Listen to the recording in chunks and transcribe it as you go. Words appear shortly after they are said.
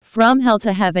From Hell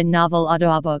to Heaven novel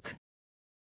audiobook.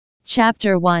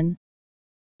 Chapter 1.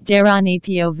 Dharani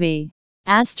POV.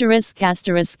 Asterisk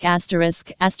asterisk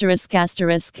asterisk asterisk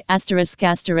asterisk asterisk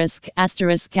asterisk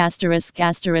asterisk asterisk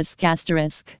asterisk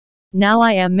asterisk. Now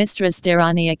I am Mistress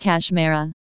Dharani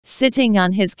Kashmira, sitting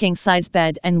on his king-size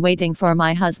bed and waiting for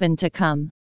my husband to come.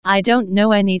 I don't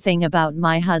know anything about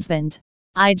my husband.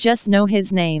 I just know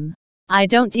his name. I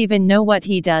don't even know what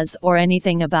he does or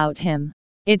anything about him.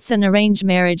 It's an arranged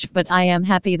marriage, but I am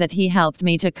happy that he helped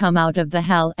me to come out of the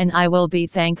hell, and I will be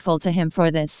thankful to him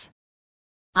for this.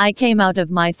 I came out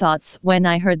of my thoughts when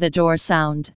I heard the door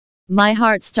sound. My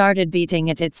heart started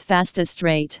beating at its fastest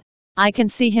rate. I can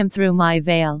see him through my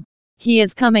veil. He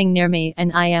is coming near me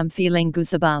and I am feeling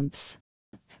goosebumps.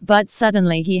 But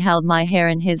suddenly he held my hair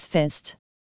in his fist.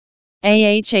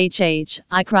 Ahhh,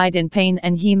 I cried in pain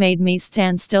and he made me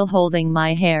stand still holding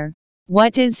my hair.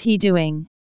 What is he doing?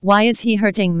 Why is he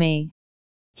hurting me?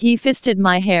 He fisted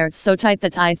my hair so tight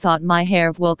that I thought my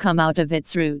hair will come out of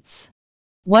its roots.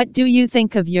 What do you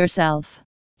think of yourself?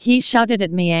 He shouted at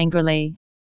me angrily.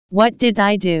 What did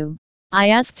I do? I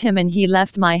asked him and he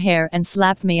left my hair and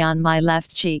slapped me on my left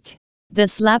cheek. The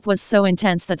slap was so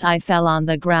intense that I fell on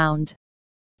the ground.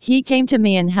 He came to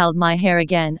me and held my hair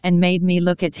again and made me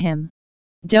look at him.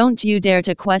 Don't you dare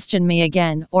to question me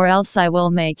again, or else I will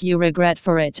make you regret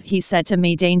for it, he said to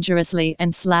me dangerously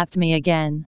and slapped me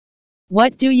again.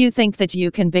 What do you think that you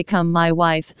can become my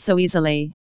wife so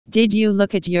easily? Did you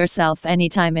look at yourself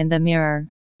anytime in the mirror?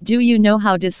 Do you know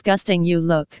how disgusting you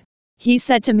look? He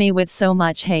said to me with so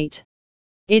much hate.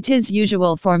 It is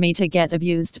usual for me to get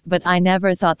abused, but I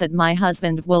never thought that my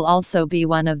husband will also be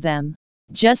one of them.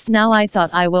 Just now I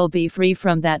thought I will be free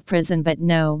from that prison, but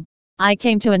no. I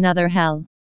came to another hell.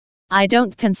 I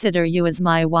don't consider you as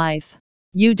my wife.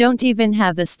 You don't even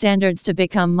have the standards to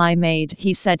become my maid,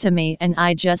 he said to me, and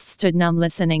I just stood numb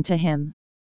listening to him.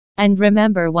 And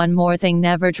remember one more thing,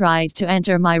 never try to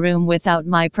enter my room without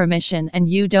my permission, and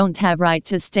you don't have right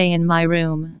to stay in my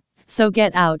room. So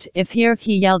get out if here,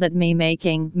 he yelled at me,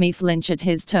 making me flinch at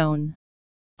his tone.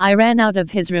 I ran out of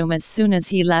his room as soon as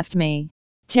he left me.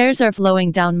 Tears are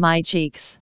flowing down my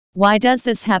cheeks. Why does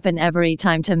this happen every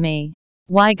time to me?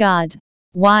 Why, God?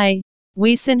 Why?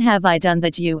 What sin have I done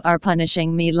that you are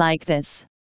punishing me like this?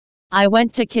 I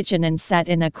went to kitchen and sat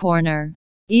in a corner.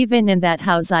 Even in that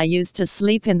house I used to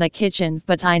sleep in the kitchen,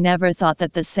 but I never thought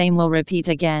that the same will repeat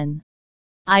again.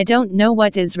 I don't know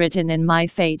what is written in my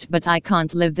fate, but I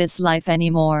can't live this life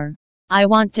anymore. I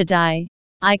want to die.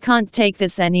 I can't take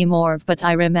this anymore, but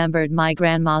I remembered my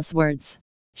grandma's words.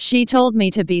 She told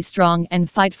me to be strong and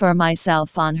fight for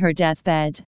myself on her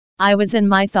deathbed. I was in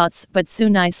my thoughts, but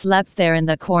soon I slept there in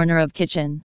the corner of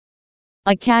kitchen.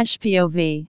 Akash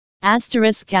POV.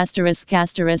 Asterisk asterisk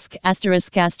asterisk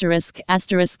asterisk asterisk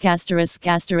asterisk asterisk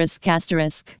asterisk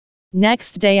asterisk.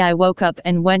 Next day I woke up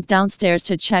and went downstairs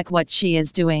to check what she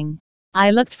is doing. I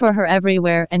looked for her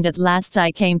everywhere and at last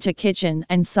I came to kitchen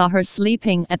and saw her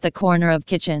sleeping at the corner of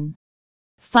kitchen.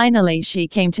 Finally she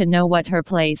came to know what her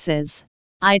place is.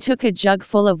 I took a jug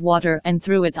full of water and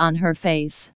threw it on her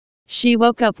face. She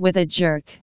woke up with a jerk.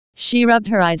 She rubbed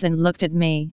her eyes and looked at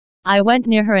me. I went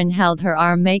near her and held her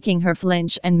arm, making her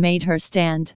flinch and made her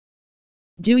stand.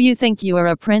 Do you think you are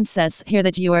a princess here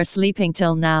that you are sleeping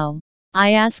till now?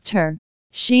 I asked her.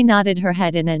 She nodded her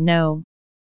head in a no.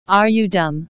 Are you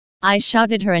dumb? I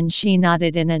shouted her and she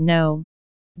nodded in a no.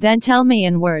 Then tell me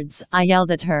in words, I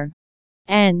yelled at her.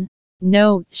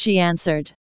 No, she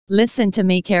answered. Listen to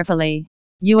me carefully.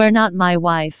 You are not my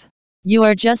wife. You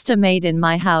are just a maid in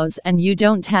my house and you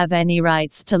don't have any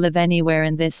rights to live anywhere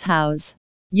in this house.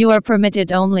 You are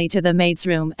permitted only to the maid's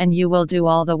room and you will do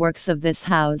all the works of this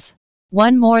house.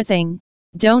 One more thing.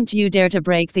 Don't you dare to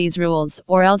break these rules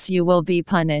or else you will be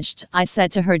punished, I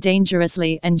said to her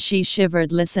dangerously, and she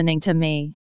shivered listening to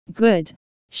me. Good.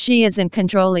 She is in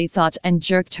control, he thought, and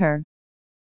jerked her.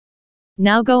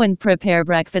 Now go and prepare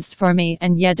breakfast for me,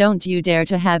 and yeah, don't you dare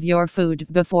to have your food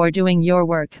before doing your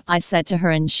work, I said to her,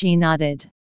 and she nodded.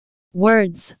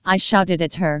 Words, I shouted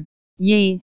at her.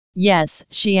 Yes,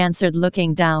 she answered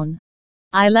looking down.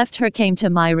 I left her, came to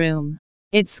my room.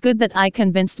 It's good that I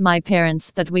convinced my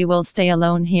parents that we will stay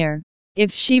alone here.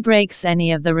 If she breaks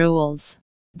any of the rules,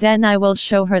 then I will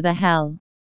show her the hell.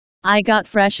 I got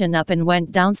freshened up and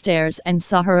went downstairs and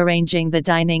saw her arranging the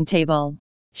dining table.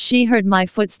 She heard my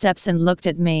footsteps and looked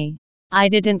at me. I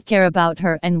didn't care about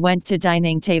her and went to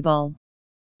dining table.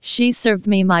 She served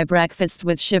me my breakfast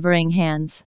with shivering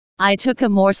hands. I took a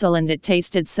morsel and it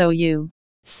tasted so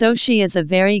she is a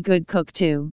very good cook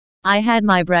too. I had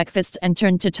my breakfast and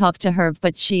turned to talk to her,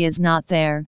 but she is not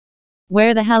there.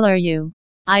 Where the hell are you?